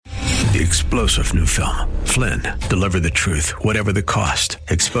The explosive new film, Flynn, deliver the truth, whatever the cost.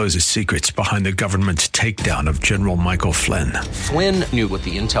 Exposes secrets behind the government's takedown of General Michael Flynn. Flynn knew what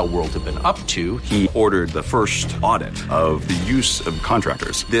the intel world had been up to. He ordered the first audit of the use of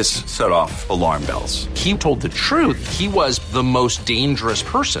contractors. This set off alarm bells. He told the truth. He was the most dangerous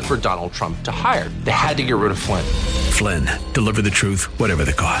person for Donald Trump to hire. They had to get rid of Flynn. Flynn, deliver the truth, whatever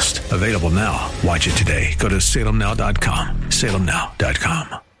the cost. Available now. Watch it today. Go to salemnow.com.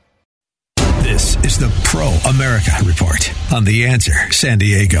 salemnow.com. This is the Pro America Report on The Answer San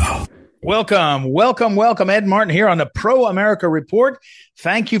Diego. Welcome. Ed Martin here on the Pro America Report.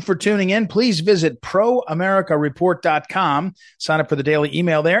 Thank you for tuning in. Please visit proamericareport.com. Sign up for the daily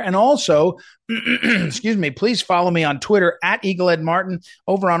email there. And also, please follow me on Twitter at Eagle Ed Martin,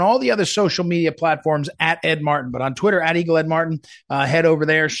 over on all the other social media platforms at Ed Martin. But on Twitter at Eagle Ed Martin, head over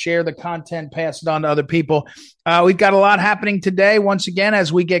there, share the content, pass it on to other people. We've got a lot happening today. Once again,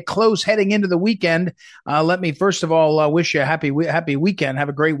 as we get close heading into the weekend, let me first of all wish you a happy weekend. Have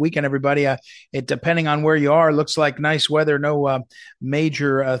a great weekend, everybody. It depending on where you are, looks like nice weather. No major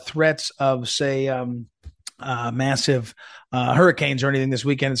threats of, say, massive hurricanes or anything this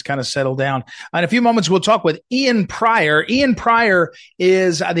weekend. It's kind of settled down. In a few moments, we'll talk with Ian Pryor. Ian Pryor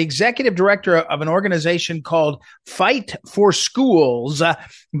is the executive director of an organization called Fight for Schools,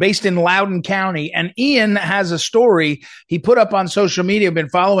 based in Loudoun County. And Ian has a story he put up on social media. I've been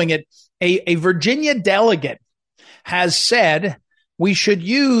following it. A Virginia delegate has said we should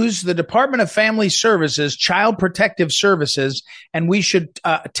use the Department of Family Services, Child Protective Services, and we should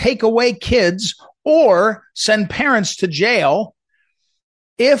take away kids or send parents to jail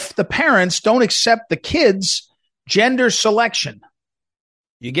if the parents don't accept the kids' gender selection.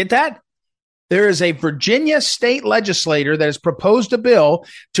 You get that? There is a Virginia state legislator that has proposed a bill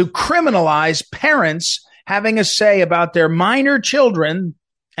to criminalize parents having a say about their minor children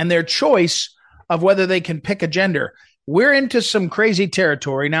and their choice of whether they can pick a gender. We're into some crazy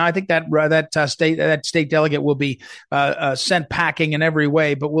territory now. I think that state delegate will be sent packing in every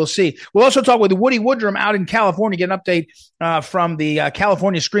way, but we'll see. We'll also talk with Woody Woodrum out in California, get an update from the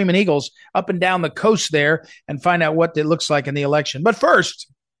California Screaming Eagles up and down the coast there, and find out what it looks like in the election. But first,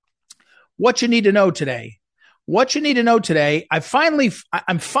 what you need to know today. I'm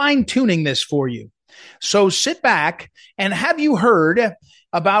fine tuning this for you. So sit back, and have you heard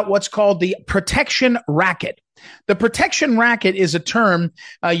about what's called the Projection Racket? The Projection Racket is a term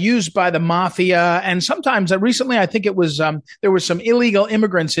used by the mafia, and sometimes recently I think it was there were some illegal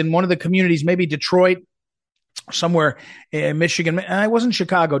immigrants in one of the communities, maybe Detroit, somewhere in Michigan. It wasn't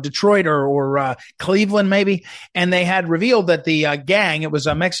Chicago, Detroit or Cleveland maybe. And they had revealed that the gang, it was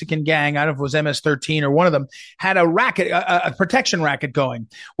a Mexican gang, I don't know if it was MS-13 or one of them, had a racket, a protection racket going,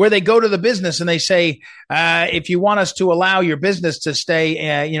 where they go to the business and they say, if you want us to allow your business to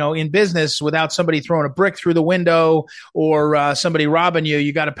stay, in business without somebody throwing a brick through the window or somebody robbing you,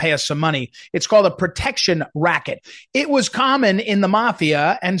 you got to pay us some money. It's called a protection racket. It was common in the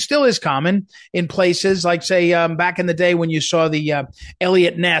mafia and still is common in places like, say, back in the day when you saw the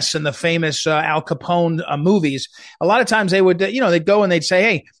Elliot Ness and the famous Al Capone movies. A lot of times they would, they'd go and they'd say,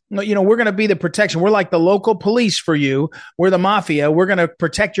 hey, we're going to be the protection. We're like the local police for you. We're the mafia. We're going to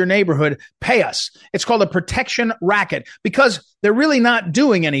protect your neighborhood. Pay us. It's called a protection racket because they're really not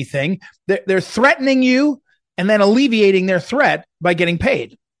doing anything. They're threatening you and then alleviating their threat by getting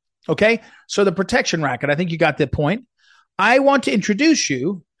paid. Okay. So the protection racket, I think you got the point. I want to introduce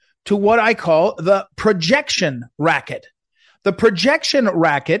you to what I call the projection racket. The projection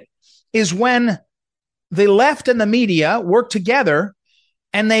racket is when the left and the media work together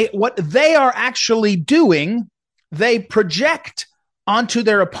and what they are actually doing, they project onto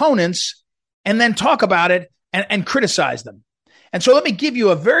their opponents and then talk about it and criticize them. And so let me give you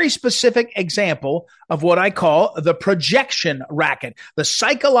a very specific example of what I call the projection racket, the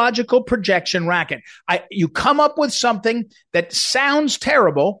psychological projection racket. You come up with something that sounds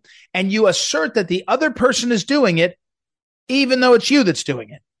terrible and you assert that the other person is doing it, even though it's you that's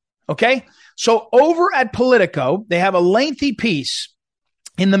doing it. Okay. So over at Politico, they have a lengthy piece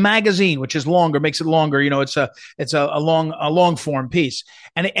in the magazine, which is longer, makes it longer. It's a long form piece,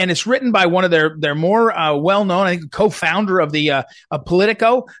 and it's written by one of their more well known, I think, co-founder of the of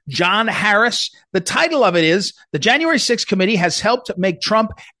Politico, John Harris. The title of it is "The January 6th Committee Has Helped Make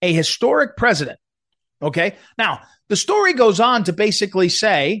Trump a Historic President." Okay, now the story goes on to basically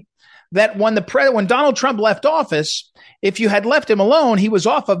say that when Donald Trump left office, if you had left him alone, he was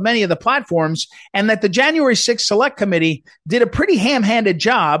off of many of the platforms, and that the January 6th Select Committee did a pretty ham-handed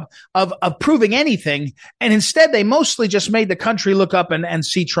job of proving anything. And instead, they mostly just made the country look up and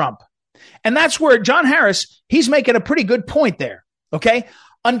see Trump. And that's where John Harris, he's making a pretty good point there. Okay.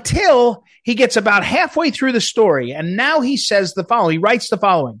 until he gets about halfway through the story. And now he says the following. He writes the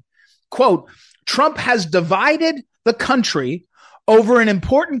following, quote, Trump has divided the country over an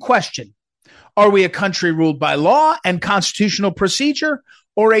important question. Are we a country ruled by law and constitutional procedure,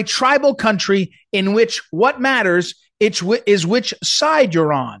 or a tribal country in which what matters is which side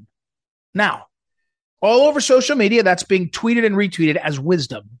you're on? Now, all over social media, that's being tweeted and retweeted as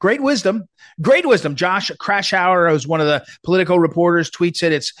wisdom. Great wisdom. Great wisdom. Josh Krashauer, who's one of the political reporters, tweets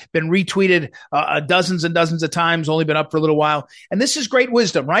it. It's been retweeted dozens and dozens of times, only been up for a little while. And this is great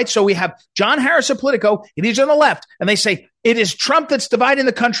wisdom, right? So we have John Harris of Politico, and he's on the left, and they say, it is Trump that's dividing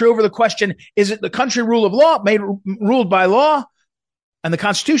the country over the question, is it the country ruled by law and the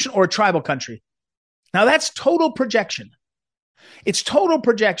Constitution, or a tribal country? Now, that's total projection. It's total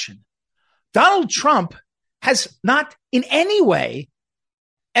projection. Donald Trump has not in any way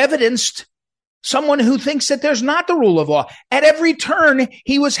evidenced someone who thinks that there's not the rule of law. At every turn,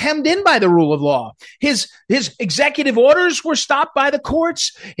 he was hemmed in by the rule of law. His executive orders were stopped by the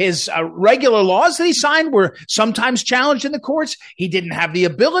courts. His regular laws that he signed were sometimes challenged in the courts. He didn't have the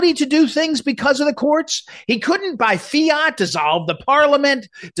ability to do things because of the courts. He couldn't, by fiat, dissolve the parliament,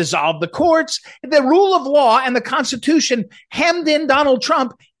 dissolve the courts. The rule of law and the Constitution hemmed in Donald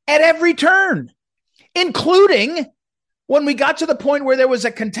Trump at every turn, including when we got to the point where there was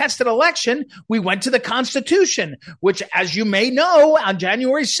a contested election. We went to the Constitution, which, as you may know, on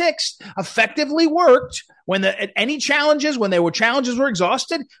January 6th, effectively worked. When any challenges, when there were challenges were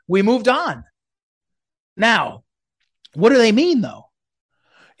exhausted, we moved on. Now, what do they mean, though?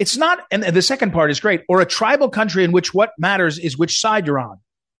 It's not, and the second part is great, or a tribal country in which what matters is which side you're on.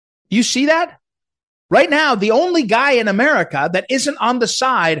 You see that? Right now, the only guy in America that isn't on the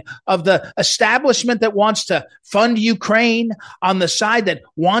side of the establishment that wants to fund Ukraine, on the side that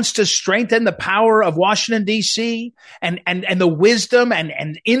wants to strengthen the power of Washington, D.C., and the wisdom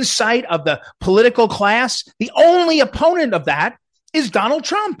and insight of the political class, the only opponent of that is Donald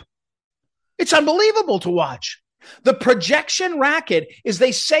Trump. It's unbelievable to watch. The projection racket is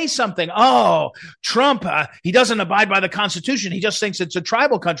they say something. Oh, Trump, he doesn't abide by the Constitution. He just thinks it's a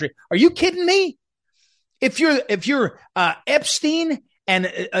tribal country. Are you kidding me? If you're Epstein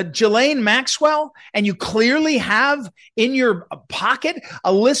and Ghislaine Maxwell, and you clearly have in your pocket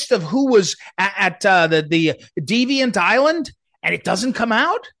a list of who was at the Deviant Island, and it doesn't come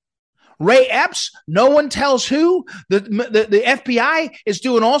out, Ray Epps, no one tells who. The FBI is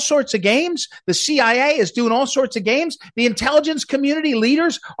doing all sorts of games. The CIA is doing all sorts of games. The intelligence community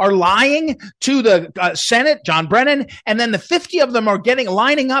leaders are lying to the Senate, John Brennan, and then the 50 of them are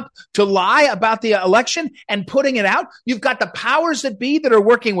lining up to lie about the election and putting it out. You've got the powers that be that are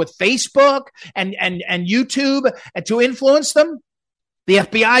working with Facebook and YouTube to influence them. The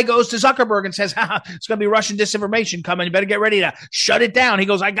FBI goes to Zuckerberg and says, it's going to be Russian disinformation coming. You better get ready to shut it down. He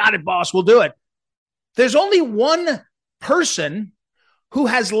goes, I got it, boss. We'll do it. There's only one person who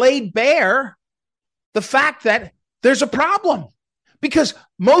has laid bare the fact that there's a problem, because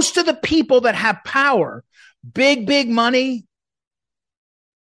most of the people that have power, big money,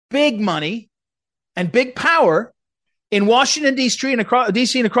 and big power in Washington, D.C. and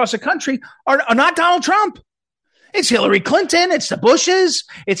across the country are not Donald Trump. It's Hillary Clinton. It's the Bushes.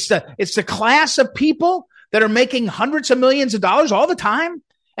 It's the class of people that are making hundreds of millions of dollars all the time,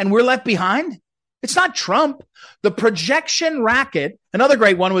 and we're left behind. It's not Trump. The projection racket, another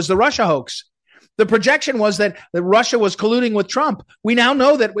great one, was the Russia hoax. The projection was that Russia was colluding with Trump. We now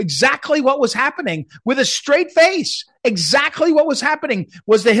know that exactly what was happening with a straight face. Exactly what was happening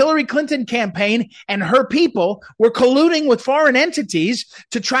was the Hillary Clinton campaign and her people were colluding with foreign entities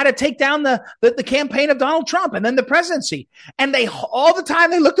to try to take down the campaign of Donald Trump and then the presidency. And they all the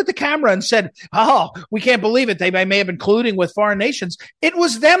time they looked at the camera and said, oh, we can't believe it. They may have been colluding with foreign nations. It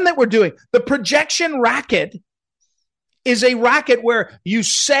was them that were doing. The projection racket is a racket where you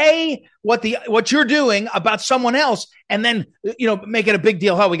say what you're doing about someone else and then, make it a big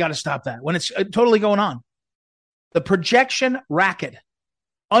deal. Oh, we got to stop that when it's totally going on. The projection racket.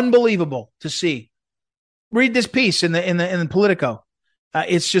 Unbelievable to see. Read this piece in the Politico.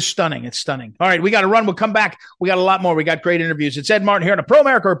 It's just stunning. It's stunning. All right, we got to run. We'll come back. We got a lot more. We got great interviews. It's Ed Martin here on a Pro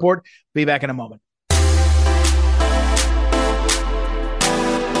America Report. Be back in a moment.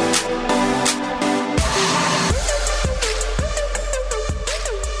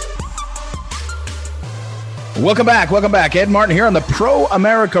 Welcome back. Ed Martin here on the Pro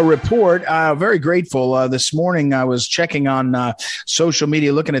America Report. Very grateful. This morning I was checking on social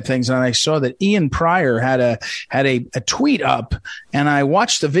media, looking at things, and I saw that Ian Pryor had a tweet up, and I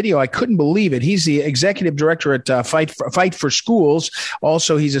watched the video. I couldn't believe it. He's the executive director at Fight for Schools.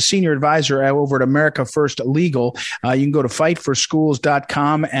 Also, he's a senior advisor over at America First Legal. You can go to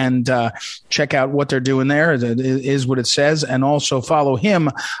fightforschools.com and check out what they're doing there. It is what it says, and also follow him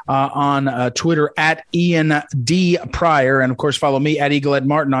on Twitter at Ian D. Pryor, and of course follow me at Eagle Ed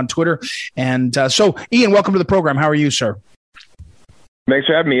Martin on Twitter. And so, Ian, welcome to the program. How are you, sir? Thanks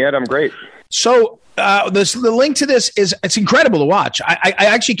for having me, Ed. I'm great. So the link to this it's incredible to watch. I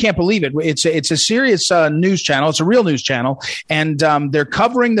actually can't believe it. It's a serious news channel. It's a real news channel, and they're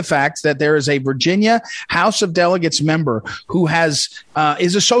covering the fact that there is a Virginia House of Delegates member who is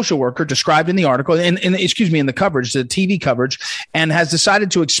a social worker described in the article, in the coverage, the TV coverage, and has decided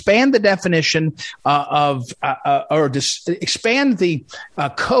to expand the definition expand the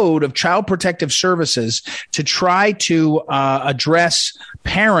code of child protective services to try to address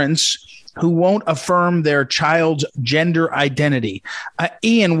parents who won't affirm their child's gender identity.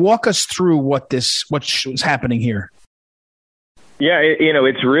 Ian, walk us through what's happening here. Yeah,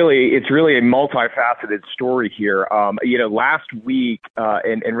 it's really a multifaceted story here. Last week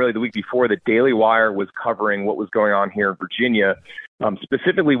and really the week before, the Daily Wire was covering what was going on here in Virginia,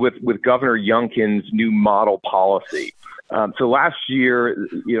 specifically with Governor Youngkin's new model policy. So last year,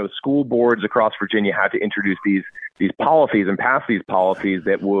 school boards across Virginia had to introduce these policies and pass these policies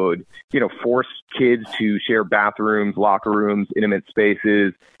that would, force kids to share bathrooms, locker rooms, intimate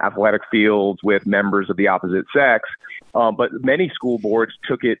spaces, athletic fields with members of the opposite sex. But many school boards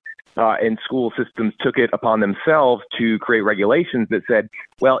took it and school systems took it upon themselves to create regulations that said,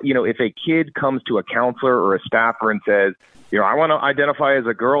 well, if a kid comes to a counselor or a staffer and says, I want to identify as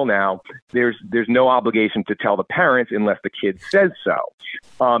a girl now, there's no obligation to tell the parents unless the kid says so.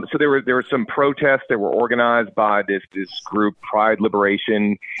 So there were some protests that were organized by this group, Pride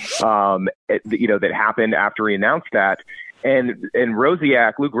Liberation, that happened after he announced that. And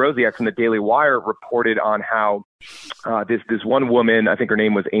Luke Rosiak from the Daily Wire reported on how this one woman, I think her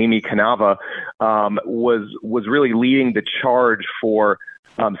name was Amy Canava, was really leading the charge for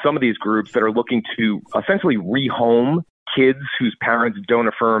some of these groups that are looking to essentially rehome kids whose parents don't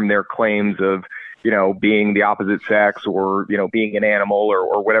affirm their claims of, being the opposite sex or, being an animal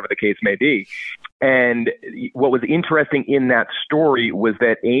or whatever the case may be. And what was interesting in that story was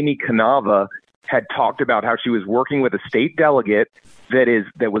that Amy Canava had talked about how she was working with a state delegate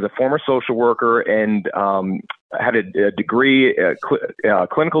that was a former social worker and had a degree,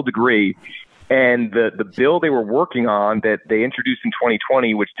 clinical degree. And the bill they were working on that they introduced in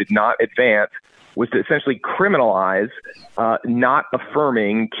 2020, which did not advance, was to essentially criminalize not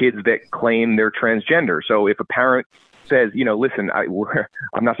affirming kids that claim they're transgender. So if a parent says, listen,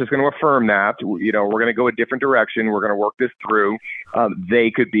 I'm not just going to affirm that, we're going to go a different direction, we're going to work this through,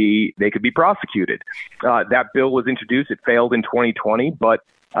 they could be prosecuted. That bill was introduced. It failed in 2020, but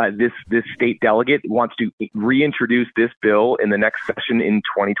this state delegate wants to reintroduce this bill in the next session in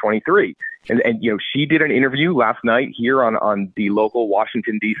 2023. And she did an interview last night here on the local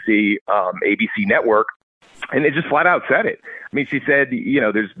Washington, D.C. ABC network, and it just flat out said it. I mean, she said,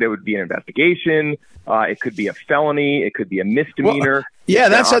 there would be an investigation. It could be a felony. It could be a misdemeanor. Well, yeah,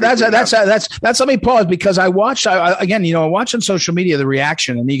 that's. Let me pause because I watched on social media the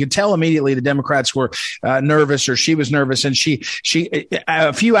reaction, and you could tell immediately the Democrats were nervous, or she was nervous, and she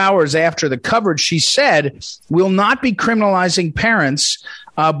a few hours after the coverage, she said, "We'll not be criminalizing parents."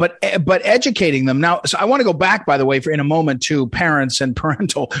 But educating them. Now, so I want to go back, by the way, in a moment to parents and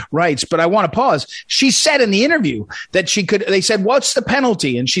parental rights, but I want to pause. She said in the interview that they said, what's the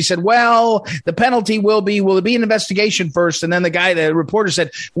penalty? And she said, well, the penalty will it be an investigation first? And then the reporter said,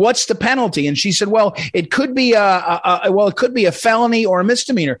 what's the penalty? And she said, well, it could be a felony or a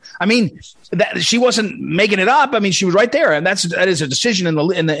misdemeanor. I mean, that she wasn't making it up. I mean, she was right there, and that is a decision in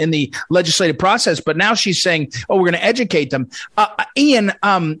the legislative process. But now she's saying, "Oh, we're going to educate them." Ian,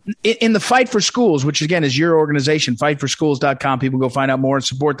 in the Fight for Schools, which again is your organization, fightforschools.com. People go find out more and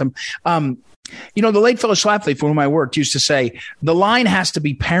support them. The late Phyllis Schlafly, for whom I worked, used to say the line has to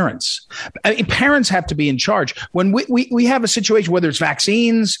be parents. I mean, parents have to be in charge. When we have a situation, whether it's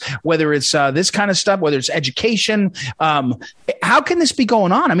vaccines, whether it's this kind of stuff, whether it's education, how can this be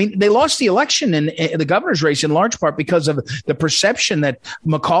going on? I mean, they lost the election in the governor's race in large part because of the perception that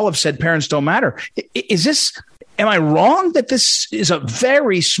McAuliffe said parents don't matter. Am I wrong that this is a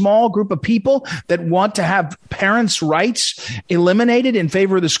very small group of people that want to have parents' rights eliminated in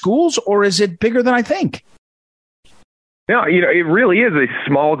favor of the schools, or is it bigger than I think? No, it really is a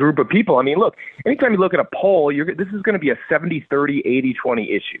small group of people. I mean, look, anytime you look at a poll, this is going to be a 70-30, 80-20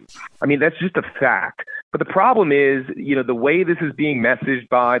 issue. I mean, that's just a fact. But the problem is, the way this is being messaged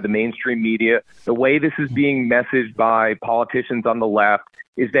by the mainstream media, the way this is being messaged by politicians on the left,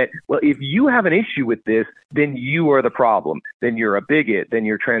 is that, well, if you have an issue with this, then you are the problem. Then you're a bigot. Then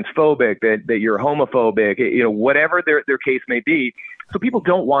you're transphobic. That you're homophobic. Whatever their case may be. So people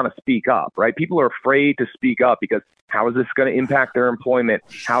don't want to speak up, right? People are afraid to speak up because how is this going to impact their employment?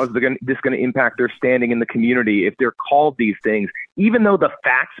 How is this going to impact their standing in the community if they're called these things, even though the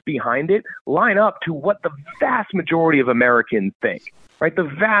facts behind it line up to what the vast majority of Americans think, right? The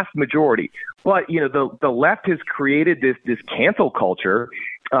vast majority. But, the left has created this cancel culture,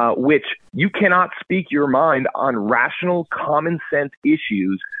 which you cannot speak your mind on rational, common sense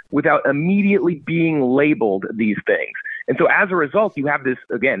issues without immediately being labeled these things. And so as a result, you have this,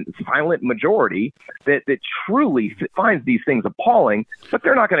 again, silent majority that truly finds these things appalling, but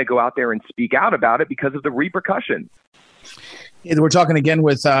they're not going to go out there and speak out about it because of the repercussions. We're talking again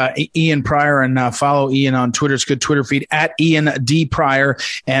with Ian Pryor, and follow Ian on Twitter. It's a good Twitter feed at Ian D. Pryor.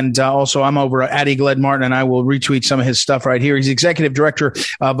 And also I'm over at Eagle Ed Martin, and I will retweet some of his stuff right here. He's executive director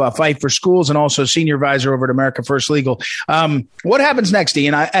of Fight for Schools and also senior advisor over at America First Legal. What happens next,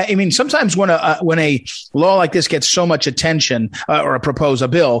 Ian? I mean, sometimes when a law like this gets so much attention, or a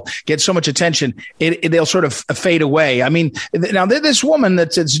bill gets so much attention, they'll sort of fade away. I mean, now this woman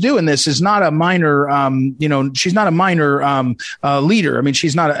that's doing this is not a minor, she's not a minor leader. I mean,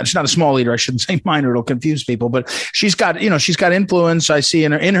 she's not a small leader. I shouldn't say minor; it'll confuse people. But she's got influence. I see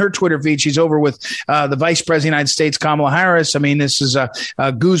in her Twitter feed, she's over with the Vice President of the United States, Kamala Harris. I mean, this is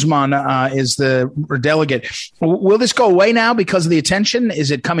Guzman is the delegate. Will this go away now because of the attention?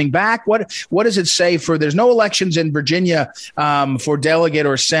 Is it coming back? What does it say for? There's no elections in Virginia for delegate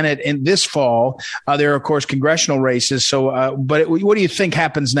or Senate in this fall. There are, of course, congressional races. So, but what do you think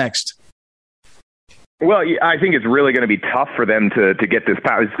happens next? Well, I think it's really going to be tough for them to get this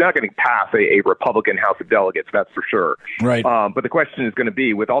passed. It's not going to pass a Republican House of Delegates, that's for sure. Right. But the question is going to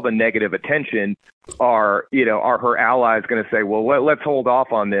be, with all the negative attention, are her allies going to say, well, let's hold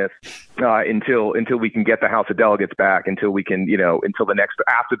off on this until we can get the House of Delegates back, until we can, after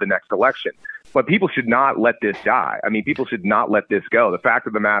the next election. But people should not let this die. I mean, people should not let this go. The fact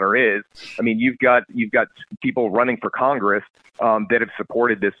of the matter is, I mean, you've got people running for Congress that have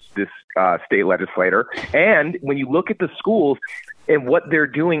supported this state legislator. And when you look at the schools and what they're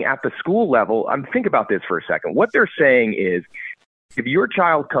doing at the school level, think about this for a second. What they're saying is, if your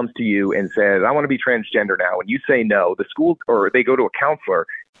child comes to you and says, I want to be transgender now, and you say no, the school, or they go to a counselor,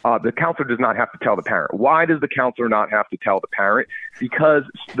 the counselor does not have to tell the parent. Why does the counselor not have to tell the parent? Because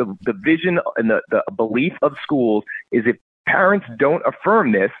the vision and the belief of schools is, if parents don't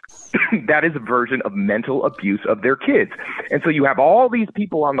affirm this, that is a version of mental abuse of their kids. And so you have all these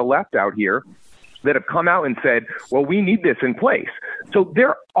people on the left out here that have come out and said, well, we need this in place. So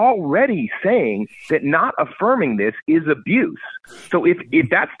they're already saying that not affirming this is abuse. So if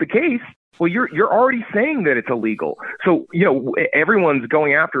that's the case, well, you're already saying that it's illegal. So, everyone's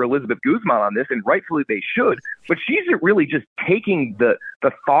going after Elizabeth Guzman on this, and rightfully they should. But she's really just taking the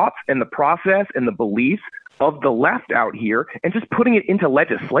thoughts and the process and the beliefs of the left out here and just putting it into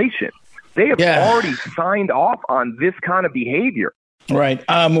legislation. They have already signed off on this kind of behavior. Right.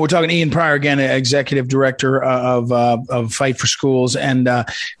 We're talking Ian Pryor again, executive director of Fight for Schools, and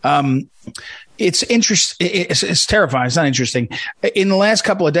it's interesting. It's terrifying. It's not interesting. In the last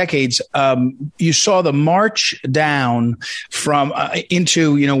couple of decades, you saw the march down from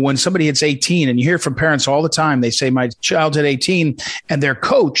into, when somebody hits 18, and you hear from parents all the time. They say, my child's at 18, and they're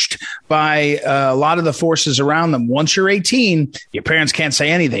coached by a lot of the forces around them. Once you're 18, your parents can't say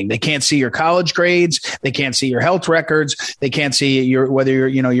anything. They can't see your college grades. They can't see your health records. They can't see whether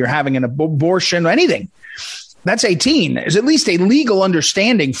you're having an abortion or anything. That's 18. There's at least a legal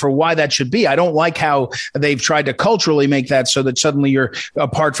understanding for why that should be. I don't like how they've tried to culturally make that so that suddenly you're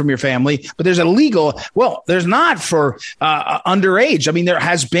apart from your family. But there's there's not for underage. I mean,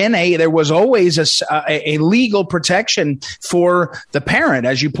 there was always a legal protection for the parent.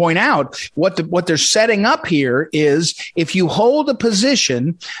 As you point out, what they're setting up here is, if you hold a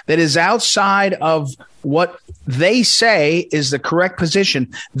position that is outside of what they say is the correct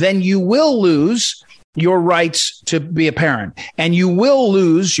position, then you will lose your rights to be a parent, and you will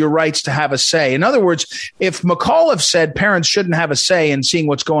lose your rights to have a say. In other words, if McAuliffe said parents shouldn't have a say in seeing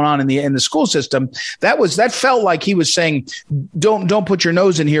what's going on in the school system, that felt like he was saying, don't put your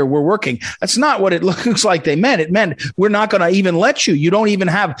nose in here. We're working. That's not what it looks like they meant. It meant, we're not going to even let you. You don't even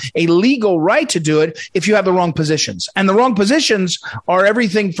have a legal right to do it if you have the wrong positions. And the wrong positions are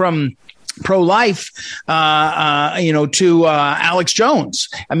everything from pro-life, to Alex Jones.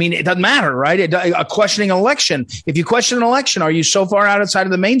 I mean, it doesn't matter, right? Questioning election. If you question an election, are you so far outside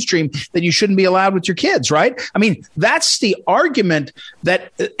of the mainstream that you shouldn't be allowed with your kids, right? I mean, that's the argument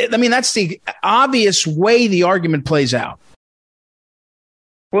that's the obvious way the argument plays out.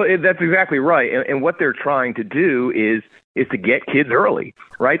 Well, that's exactly right. And what they're trying to do is to get kids early,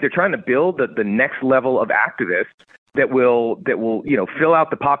 right? They're trying to build the next level of activists that will fill out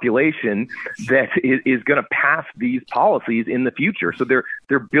the population that is going to pass these policies in the future. So they're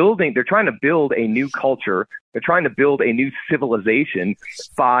trying to build a new culture. They're trying to build a new civilization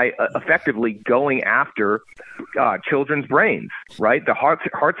by effectively going after children's brains, right? The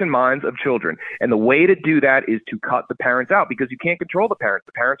hearts and minds of children. And the way to do that is to cut the parents out, because you can't control the parents.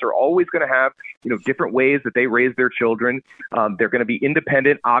 The parents are always going to have, different ways that they raise their children. They're going to be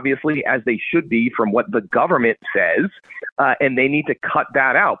independent, obviously, as they should be from what the government says, and they need to cut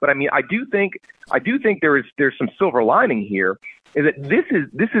that out. But I mean, I do think there's some silver lining here. Is that this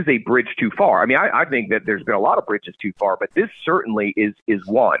is a bridge too far. I mean, I think that there's been a lot of bridges too far, but this certainly is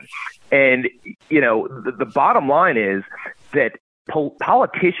one. And, the bottom line is that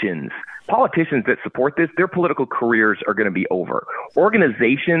politicians that support this, their political careers are going to be over.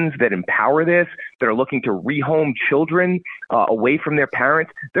 Organizations that empower this, that are looking to rehome children away from their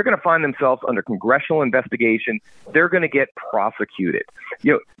parents, they're going to find themselves under congressional investigation. They're going to get prosecuted.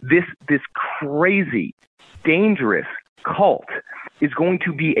 This crazy, dangerous cult is going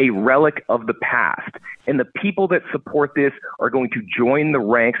to be a relic of the past, and the people that support this are going to join the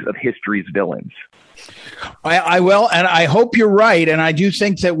ranks of history's villains. I will, and I hope you're right. And I do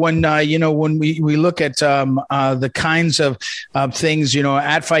think that when we look at the kinds of things,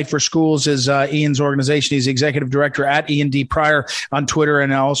 at Fight for Schools is Ian's organization. He's the executive director at Ian D. Pryor on Twitter,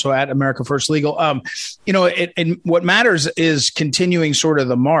 and also at America First Legal. What matters is continuing sort of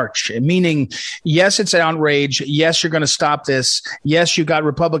the march, meaning, yes, it's an outrage. Yes, you're going to stop this. Yes, you got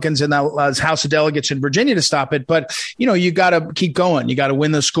Republicans in the House of Delegates in Virginia to stop it. But, you got to keep going. You got to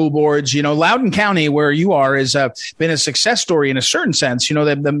win the school boards. Loudoun County, where you are, has been a success story in a certain sense.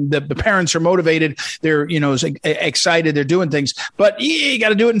 The parents are motivated. They're, excited. They're doing things. But you got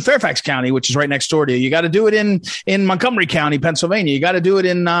to do it in Fairfax County, which is right next door to you. You got to do it in Montgomery County, Pennsylvania. You got to do it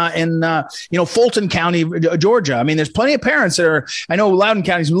in Fulton County, Georgia. I mean, there's plenty of parents that are, I know Loudoun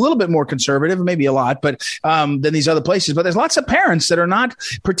County is a little bit more conservative, maybe a lot, but than these other places. But there's lots of parents that are not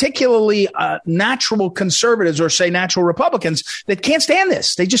particularly natural conservatives or say natural Republicans that can't stand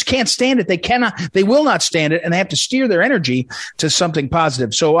this. They just can't stand it. They will not stand it, and they have to steer their energy to something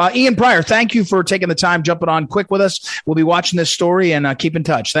positive. So, Ian Pryor, thank you for taking the time, jumping on quick with us. We'll be watching this story and keep in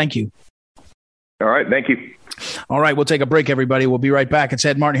touch. Thank you. All right. Thank you. All right. We'll take a break, everybody. We'll be right back. It's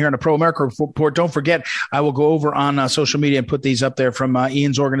Ed Martin here on the Pro America Report. Don't forget, I will go over on social media and put these up there from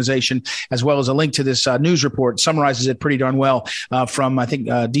Ian's organization, as well as a link to this news report. Summarizes it pretty darn well from, I think,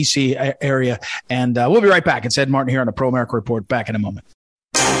 D.C. area. And we'll be right back. It's Ed Martin here on the Pro America Report. Back in a moment.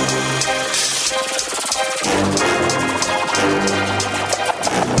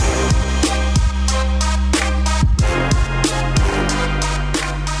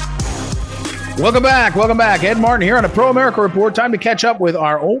 Welcome back. Ed Martin here on the Pro America Report. Time to catch up with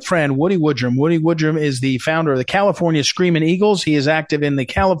our old friend, Woody Woodrum. Woody Woodrum is the founder of the California Screaming Eagles. He is active in the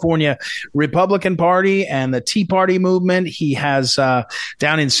California Republican Party and the Tea Party movement. He has,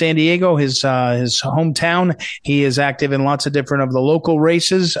 down in San Diego, his hometown, he is active in lots of different of the local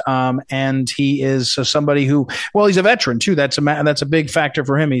races. And he is somebody who, well, he's a veteran too. That's a big factor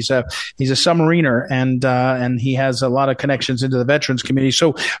for him. He's a submariner, and he has a lot of connections into the veterans community.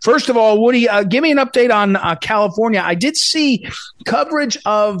 So first of all, Woody, give me an update on California. I did see coverage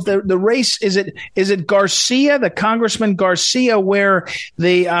of the race. Is it Garcia, the Congressman Garcia, where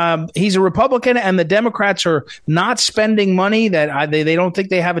he's a Republican and the Democrats are not spending money that they don't think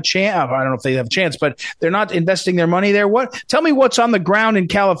they have a chance. I don't know if they have a chance, but they're not investing their money there. Tell me what's on the ground in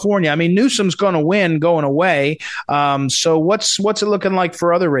California. I mean, Newsom's going to win going away. So what's it looking like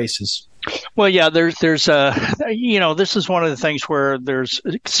for other races? Well, yeah, there's this is one of the things where there's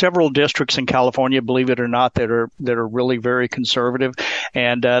several districts in California, believe it or not, that are really very conservative.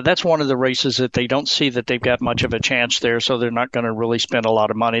 And that's one of the races that they don't see that they've got much of a chance there. So they're not going to really spend a lot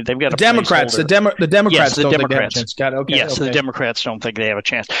of money. They've got the Democrats. The Democrats. Yes, the don't Democrats. Think they have a chance. Got it. Okay. Yes, okay. The Democrats don't think they have a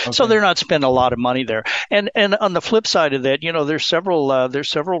chance. Okay. So they're not spending a lot of money there. And on the flip side of that, there's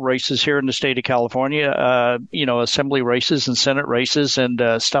several races here in the state of California, assembly races and Senate races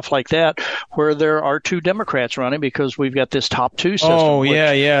and stuff like that, where there are two Democrats running because we've got this top two system. Oh,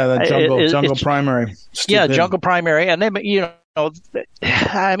 yeah, the jungle primary. Stupid. Yeah, jungle primary. And know,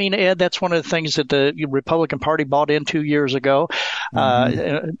 I mean, Ed, that's one of the things that the Republican Party bought into years ago.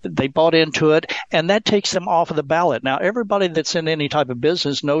 They bought into it, and that takes them off of the ballot. Now, everybody that's in any type of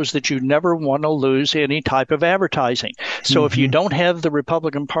business knows that you never want to lose any type of advertising. So if you don't have the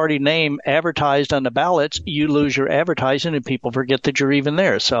Republican Party name advertised on the ballots, you lose your advertising, and people forget that you're even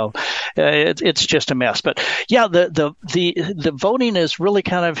there. So it's just a mess. But yeah, the voting is really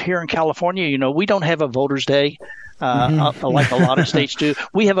kind of here in California. You know, we don't have a voters' day. Like a lot of states do.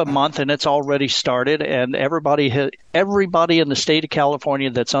 We have a month, and it's already started, and everybody in the state of California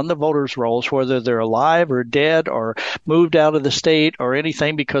that's on the voters' rolls, whether they're alive or dead or moved out of the state or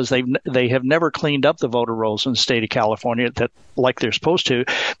anything, because they have never cleaned up the voter rolls in the state of California that like they're supposed to,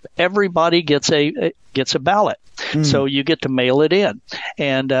 everybody gets a ballot. So you get to mail it in.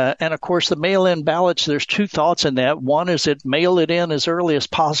 And of course, the mail-in ballots, there's two thoughts in that. One is that mail it in as early as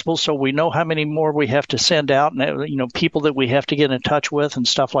possible so we know how many more we have to send out and, you know, people that we have to get in touch with and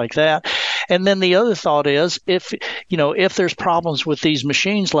stuff like that. And then the other thought is if there's problems with these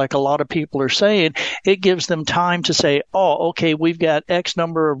machines, like a lot of people are saying, it gives them time to say, oh, okay, we've got X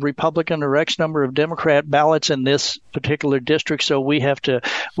number of Republican or X number of Democrat ballots in this particular district, so we have to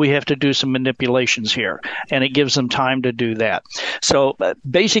do some manipulations here. And it gives them time to do that. So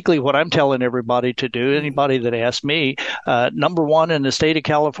basically what I'm telling everybody to do, anybody that asks me, number one, in the state of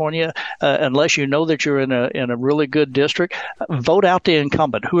California, unless you know that you're in a really good district, vote out the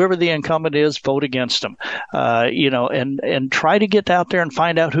incumbent. Whoever the incumbent is, vote against them. And try to get out there and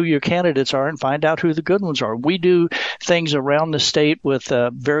find out who your candidates are and find out who the good ones are. We do things around the state with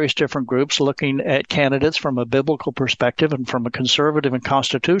various different groups looking at candidates from a biblical perspective and from a conservative and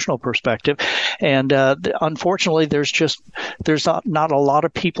constitutional perspective. And unfortunately, there's not a lot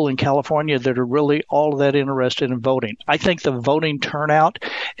of people in California that are really all that interested in voting. I think the voting turnout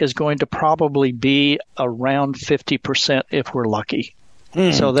is going to probably be around 50% if we're lucky.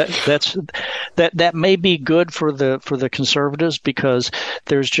 So that may be good for the conservatives, because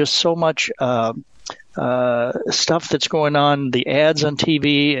there's just so much stuff that's going on, the ads on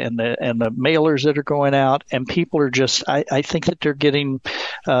TV and the mailers that are going out, and people are just, I think that they're getting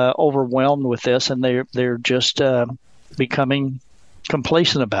overwhelmed with this, and they're just becoming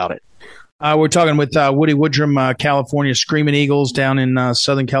complacent about it. We're talking with Woody Woodrum, California Screaming Eagles down in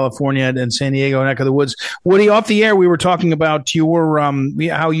Southern California and San Diego, neck of the woods. Woody, off the air, we were talking about your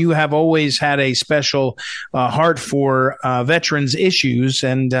how you have always had a special heart for veterans issues,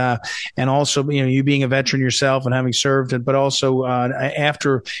 and also you being a veteran yourself and having served, but also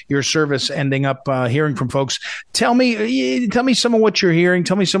after your service, ending up hearing from folks. Tell me some of what you're hearing.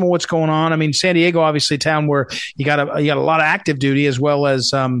 Tell me some of what's going on. I mean, San Diego, obviously, a town where you got a lot of active duty as well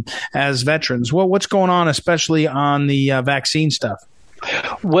as veterans. Well, what's going on, especially on the vaccine stuff?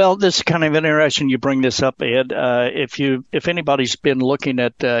 Well, this is kind of interesting you bring this up, Ed. If anybody's been looking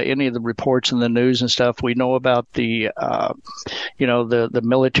at any of the reports in the news and stuff, we know about the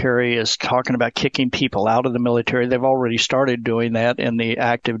military is talking about kicking people out of the military. They've already started doing that in the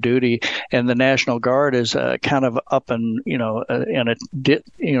active duty, and the National Guard is kind of up in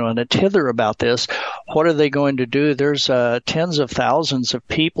a tither about this. What are they going to do? There's tens of thousands of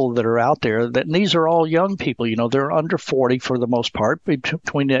people that are out there, and these are all young people. They're under 40 for the most part,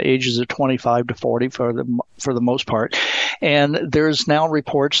 between the ages of 25 to 40 for the most part. And there's now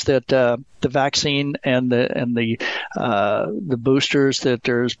reports that the vaccine and the boosters, that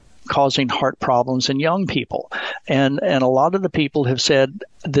there's causing heart problems in young people. And a lot of the people have said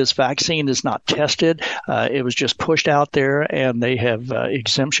this vaccine is not tested. It was just pushed out there, and they have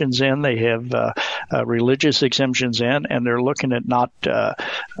exemptions in. They have religious exemptions in, and they're looking at not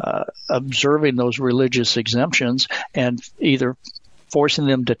observing those religious exemptions and either forcing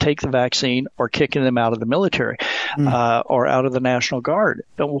them to take the vaccine or kicking them out of the military or out of the National Guard.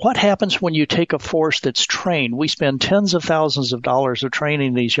 But what happens when you take a force that's trained? We spend tens of thousands of dollars of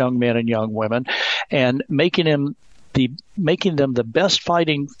training these young men and young women and making them the best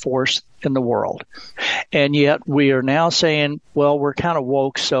fighting force in the world. And yet we are now saying, well, we're kind of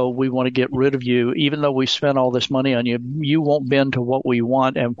woke, so we want to get rid of you. Even though we spent all this money on you, you won't bend to what we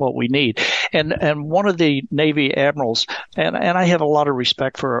want and what we need. And one of the Navy admirals, and I have a lot of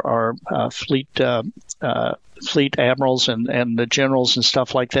respect for our fleet admirals and the generals and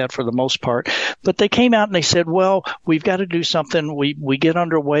stuff like that for the most part. But they came out and they said, well, we've got to do something. We get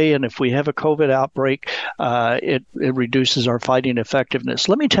underway, and if we have a COVID outbreak, it reduces our fighting effectiveness.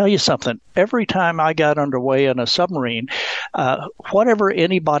 Let me tell you something. Every time I got underway in a submarine, whatever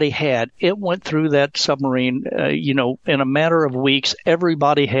anybody had, it went through that submarine, in a matter of weeks.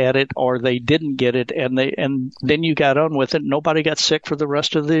 Everybody had it, or they didn't get it, and then you got on with it. Nobody got sick for the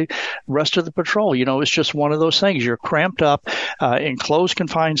rest of the patrol. It's just one of those those things. You're cramped up in closed,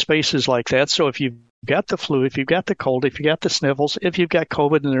 confined spaces like that. So if you've got the flu, if you've got the cold, if you've got the sniffles, if you've got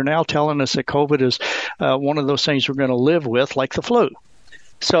COVID, and they're now telling us that COVID is one of those things we're going to live with, like the flu.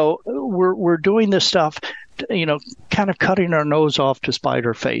 So we're doing this stuff, kind of cutting our nose off to spite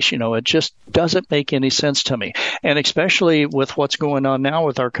our face. It just doesn't make any sense to me. And especially with what's going on now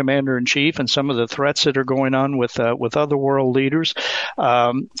with our commander in chief and some of the threats that are going on with other world leaders,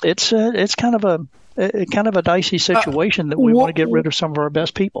 it's kind of a dicey situation that we want to get rid of some of our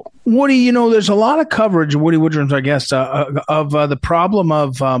best people. Woody, there's a lot of coverage, Woody Woodrums, I guess, of the problem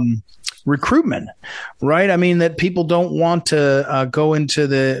of recruitment, right? I mean, that people don't want to go into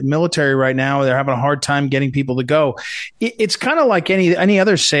the military right now. They're having a hard time getting people to go. It's kind of like any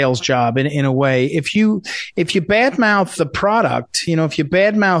other sales job in a way. If you badmouth the product, if you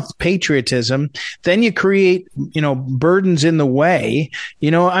badmouth patriotism, then you create, burdens in the way.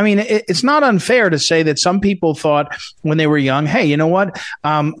 I mean, it's not unfair to say that some people thought when they were young, hey, you know what?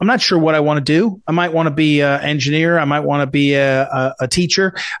 I'm not sure what I want to do. I might want to be an engineer. I might want to be a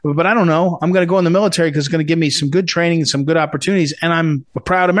teacher, but I don't know. I'm going to go in the military because it's going to give me some good training and some good opportunities, and I'm a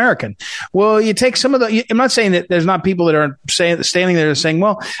proud American. Well, you take some of I'm not saying that there's not people that are standing there saying,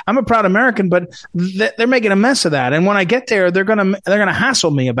 well, I'm a proud American, but they're making a mess of that. And when I get there, they're going to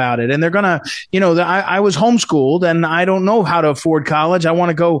hassle me about it. And they're going to, I was homeschooled and I don't know how to afford college. I want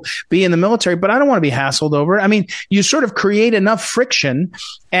to go be in the military, but I don't want to be hassled over it. I mean, you sort of create enough friction,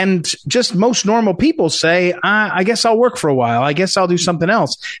 and just most normal people say, I guess I'll work for a while. I guess I'll do something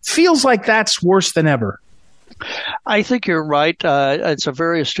else. Feels like that's worse than ever. I think you're right. It's a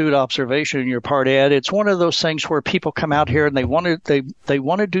very astute observation on your part, Ed. It's one of those things where people come out here and they want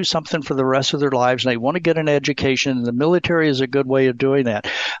to do something for the rest of their lives, and they want to get an education. And the military is a good way of doing that.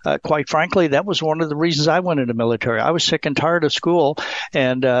 Quite frankly, that was one of the reasons I went into the military. I was sick and tired of school,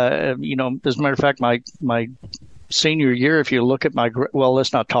 and as a matter of fact, my senior year, if you look at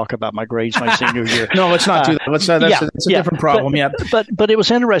let's not talk about my grades my senior year. No, let's not do that. That's a different problem. But it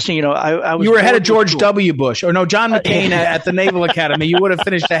was interesting. I was. You were ahead of George W. Bush, or no, John McCain at the Naval Academy. You would have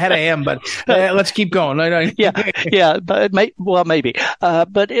finished ahead of him. But let's keep going. But maybe.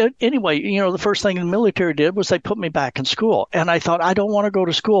 But anyway, the first thing the military did was they put me back in school, and I thought I don't want to go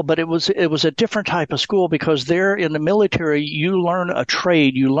to school, but it was a different type of school, because there in the military you learn a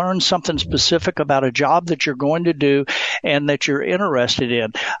trade, you learn something specific about a job that you're going to do and that you're interested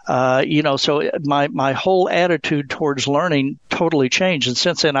in. So my whole attitude towards learning totally changed. And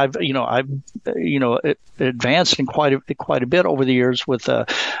since then I've advanced in quite a bit over the years with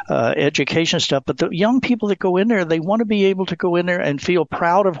education stuff. But the young people that go in there, they want to be able to go in there and feel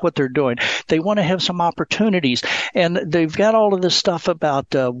proud of what they're doing. They want to have some opportunities, and they've got all of this stuff about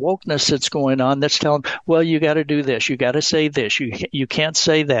wokeness that's going on that's telling, well, you got to do this, you got to say this, you can't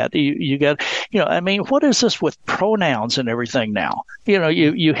say that, you got, what is this with pronouns and everything now?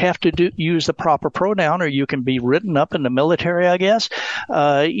 You have to use the proper pronoun, or you can be written up in the military, I guess.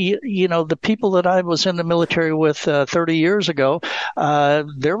 The people that I was in the military with 30 years ago,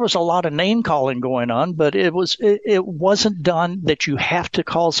 there was a lot of name calling going on, but it wasn't done that you have to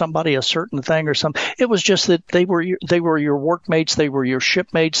call somebody a certain thing or something. It was just that they were your workmates, they were your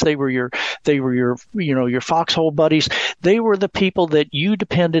shipmates, they were your your foxhole buddies. They were the people that you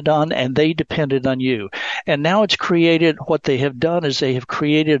depended on, and they depended on you. And now it's created, what they have done is they have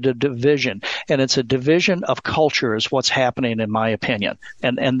created a division, and it's a division of culture is what's happening, in my opinion.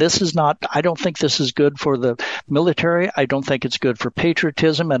 And this is not, I don't think this is good for the military. I don't think it's good for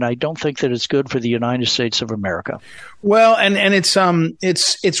patriotism, and I don't think that it's good for the United States of America. Well, and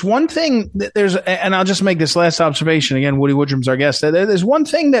it's one thing that and I'll just make this last observation again. Woody Woodrum's our guest. There's one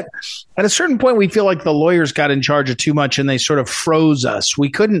thing that at a certain point we feel like the lawyers got in charge of too much, and they sort of froze us. We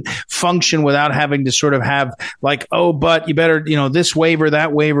couldn't function without having to sort of have like, oh, but you better, this waiver,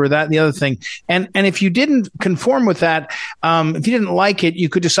 that, and the other thing. And if you didn't conform with that, if you didn't like it, you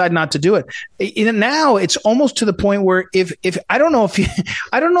could decide not to do it. Now it's almost to the point where if I don't know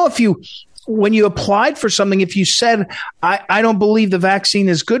if you when you applied for something, if you said, I don't believe the vaccine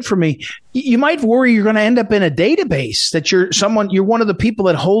is good for me, you might worry you're going to end up in a database that you're one of the people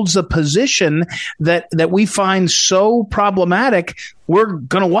that holds a position that we find so problematic. We're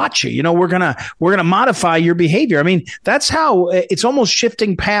going to watch you. We're going to modify your behavior. I mean, that's how it's almost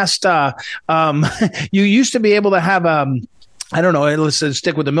shifting past, you used to be able to have, I don't know, let's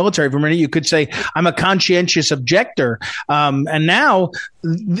stick with the military for a minute. You could say, I'm a conscientious objector. And now,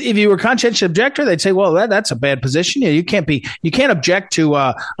 if you were a conscientious objector, they'd say, well, that's a bad position. You can't object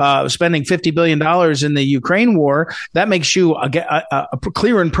to spending $50 billion in the Ukraine war. That makes you a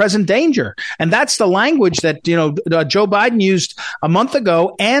clear and present danger. And that's the language that, Joe Biden used a month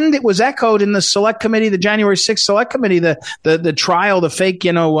ago. And it was echoed in the select committee, the January 6th select committee, the trial, the fake,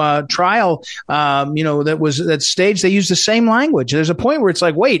 trial, that staged. They used the same language. There's a point where it's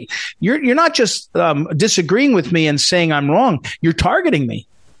like, wait, you're not just disagreeing with me and saying I'm wrong. You're targeting me.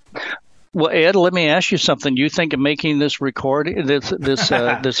 Well, Ed, let me ask you something. Do you think of making this recording,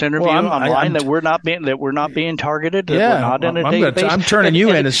 this interview online, that we're not being targeted? That we're not in a database? I'm turning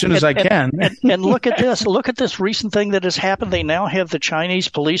you in as soon as I can. And look at this. Look at this recent thing that has happened. They now have the Chinese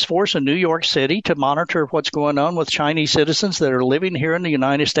police force in New York City to monitor what's going on with Chinese citizens that are living here in the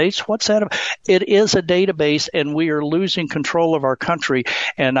United States. What's that about? It is a database, and we are losing control of our country.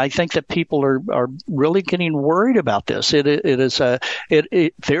 And I think that people are really getting worried about this. There is a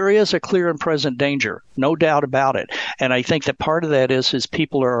clear and present danger, no doubt about it. And I think that part of that is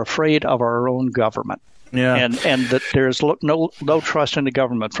people are afraid of our own government. Yeah. And that there's no trust in the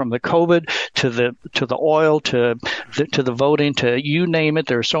government, from the COVID to the oil to the voting, to you name it.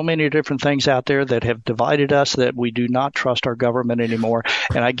 There are so many different things out there that have divided us that we do not trust our government anymore.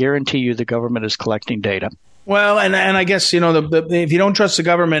 And I guarantee you the government is collecting data. Well, and I guess, if you don't trust the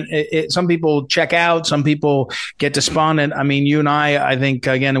government, some people check out, some people get despondent. I mean, you and I think,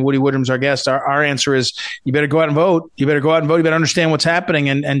 again, and Woody Woodrum's our guest, our answer is you better go out and vote. You better understand what's happening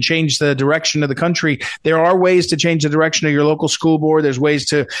and change the direction of the country. There are ways to change the direction of your local school board. There's ways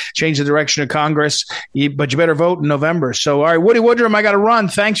to change the direction of Congress, but you better vote in November. So, all right, Woody Woodrum, I got to run.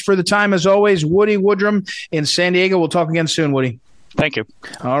 Thanks for the time as always. Woody Woodrum in San Diego. We'll talk again soon, Woody. Thank you.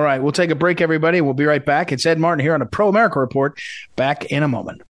 All right. We'll take a break, everybody. We'll be right back. It's Ed Martin here on a Pro America Report. Back in a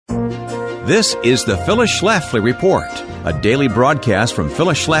moment. This is the Phyllis Schlafly Report, a daily broadcast from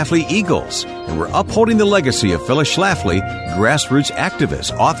Phyllis Schlafly Eagles. And we're upholding the legacy of Phyllis Schlafly, grassroots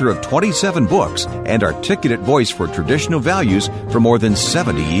activist, author of 27 books, and articulate voice for traditional values for more than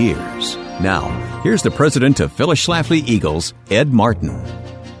 70 years. Now, here's the president of Phyllis Schlafly Eagles, Ed Martin.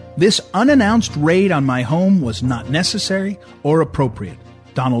 This unannounced raid on my home was not necessary or appropriate,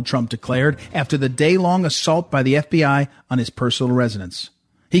 Donald Trump declared after the day-long assault by the FBI on his personal residence.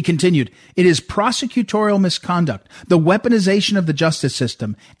 He continued, "It is prosecutorial misconduct, the weaponization of the justice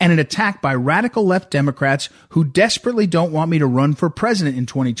system, and an attack by radical left Democrats who desperately don't want me to run for president in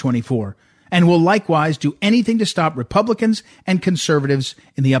 2024, and will likewise do anything to stop Republicans and conservatives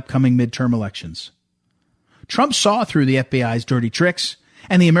in the upcoming midterm elections." Trump saw through the FBI's dirty tricks,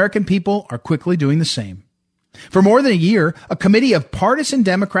 and the American people are quickly doing the same. For more than a year, a committee of partisan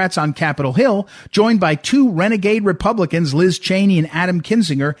Democrats on Capitol Hill, joined by two renegade Republicans, Liz Cheney and Adam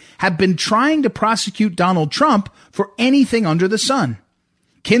Kinzinger, have been trying to prosecute Donald Trump for anything under the sun.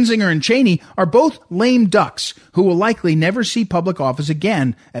 Kinzinger and Cheney are both lame ducks who will likely never see public office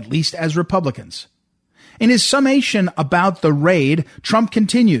again, at least as Republicans. In his summation about the raid, Trump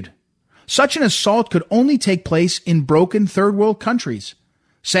continued, "Such an assault could only take place in broken third world countries.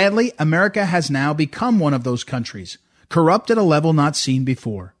 Sadly, America has now become one of those countries, corrupt at a level not seen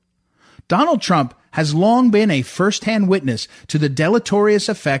before." Donald Trump has long been a first-hand witness to the deleterious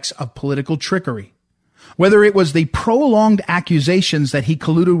effects of political trickery. Whether it was the prolonged accusations that he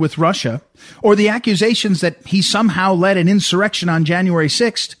colluded with Russia, or the accusations that he somehow led an insurrection on January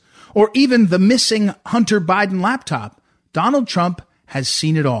 6th, or even the missing Hunter Biden laptop, Donald Trump has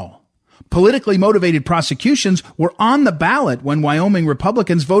seen it all. Politically motivated prosecutions were on the ballot when Wyoming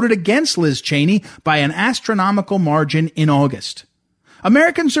Republicans voted against Liz Cheney by an astronomical margin in August.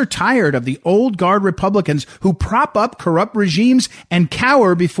 Americans are tired of the old guard Republicans who prop up corrupt regimes and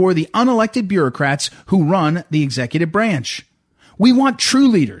cower before the unelected bureaucrats who run the executive branch. We want true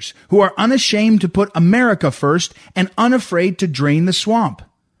leaders who are unashamed to put America first and unafraid to drain the swamp.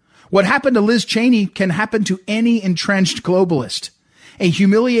 What happened to Liz Cheney can happen to any entrenched globalist. A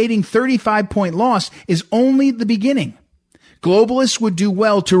humiliating 35-point loss is only the beginning. Globalists would do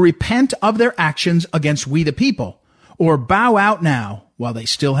well to repent of their actions against we the people, or bow out now while they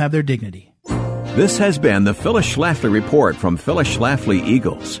still have their dignity. This has been the Phyllis Schlafly Report from Phyllis Schlafly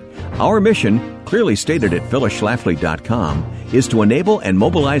Eagles. Our mission, clearly stated at phyllisschlafly.com, is to enable and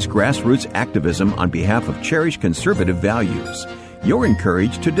mobilize grassroots activism on behalf of cherished conservative values. You're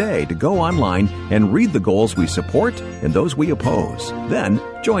encouraged today to go online and read the goals we support and those we oppose. Then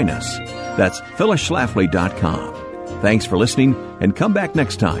join us. That's phyllisschlafly.com. Thanks for listening, and come back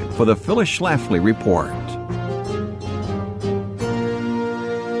next time for the Phyllis Schlafly Report.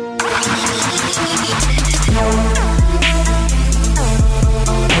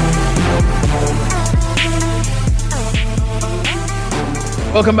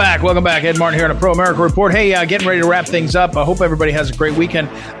 Welcome back. Ed Martin here on a Pro America Report. Hey, getting ready to wrap things up. I hope everybody has a great weekend.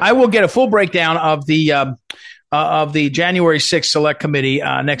 I will get a full breakdown of the January 6th Select Committee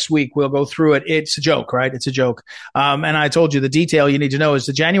next week. We'll go through it. It's a joke, right? It's a joke. And I told you the detail you need to know is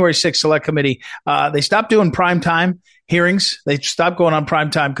the January 6th Select Committee, they stopped doing primetime hearings. They stopped going on prime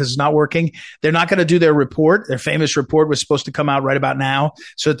time because it's not working. They're not going to do their report. Their famous report was supposed to come out right about now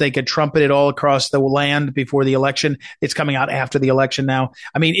so that they could trumpet it all across the land before the election. It's coming out after the election now.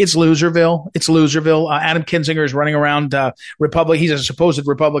 I mean, it's Loserville. Adam Kinzinger is running around He's a supposed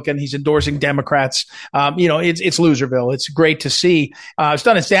Republican. He's endorsing Democrats. It's Loserville. It's great to see. It's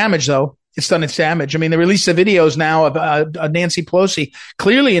done its damage, though. It's done its damage. I mean, they released the videos now of Nancy Pelosi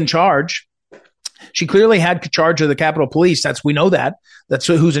clearly in charge. She clearly had charge of the Capitol Police. We know that. That's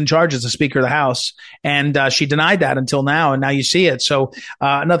who's in charge is the Speaker of the House. And she denied that until now. And now you see it. So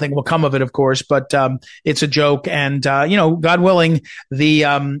nothing will come of it, of course, but it's a joke. And, God willing,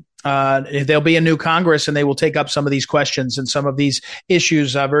 there'll be a new Congress and they will take up some of these questions and some of these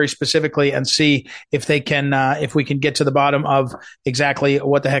issues very specifically and see if they can, if we can get to the bottom of exactly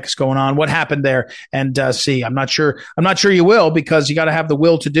what the heck is going on, what happened there, and see. I'm not sure you will, because you got to have the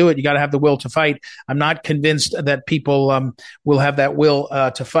will to do it. You got to have the will to fight. I'm not convinced that people will have that will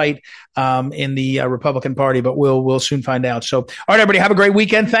to fight in the Republican Party, but we'll soon find out. So, all right, everybody, have a great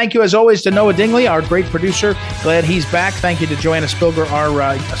weekend. Thank you, as always, to Noah Dingley, our great producer. Glad he's back. Thank you to Joanna Spilger, our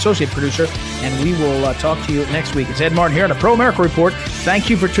associate producer, and we will talk to you next week. It's Ed Martin here on the Pro America Report. Thank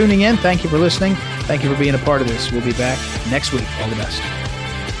you for tuning in. Thank you for listening. Thank you for being a part of this. We'll be back next week. All the best.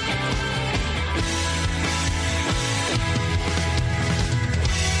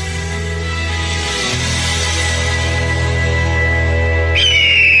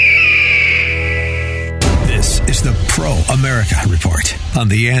 Is the Pro America Report on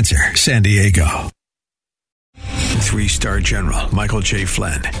The Answer San Diego. 3-star General Michael J.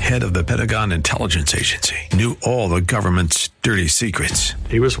 Flynn, head of the Pentagon Intelligence Agency, knew all the government's dirty secrets.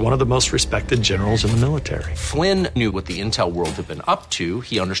 He was one of the most respected generals in the military. Flynn knew what the intel world had been up to.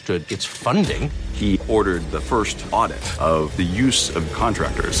 He understood its funding. He ordered the first audit of the use of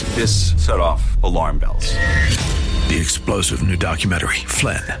contractors. This set off alarm bells. The explosive new documentary,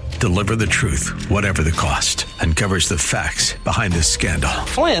 Flynn, Deliver the Truth, Whatever the Cost, uncovers the facts behind this scandal.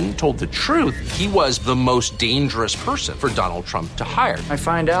 Flynn told the truth. He was the most dangerous person for Donald Trump to hire. I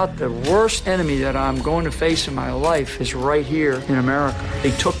find out the worst enemy that I'm going to face in my life is right here in America.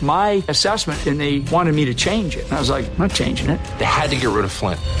 They took my assessment and they wanted me to change it. And I was like, I'm not changing it. They had to get rid of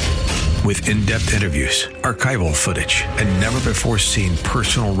Flynn. With in-depth interviews, archival footage, and never-before-seen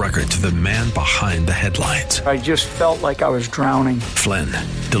personal records of the man behind the headlines. I just felt like I was drowning. Flynn,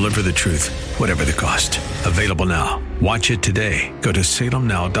 Deliver the Truth, Whatever the Cost. Available now. Watch it today. Go to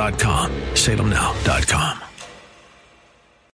salemnow.com. salemnow.com.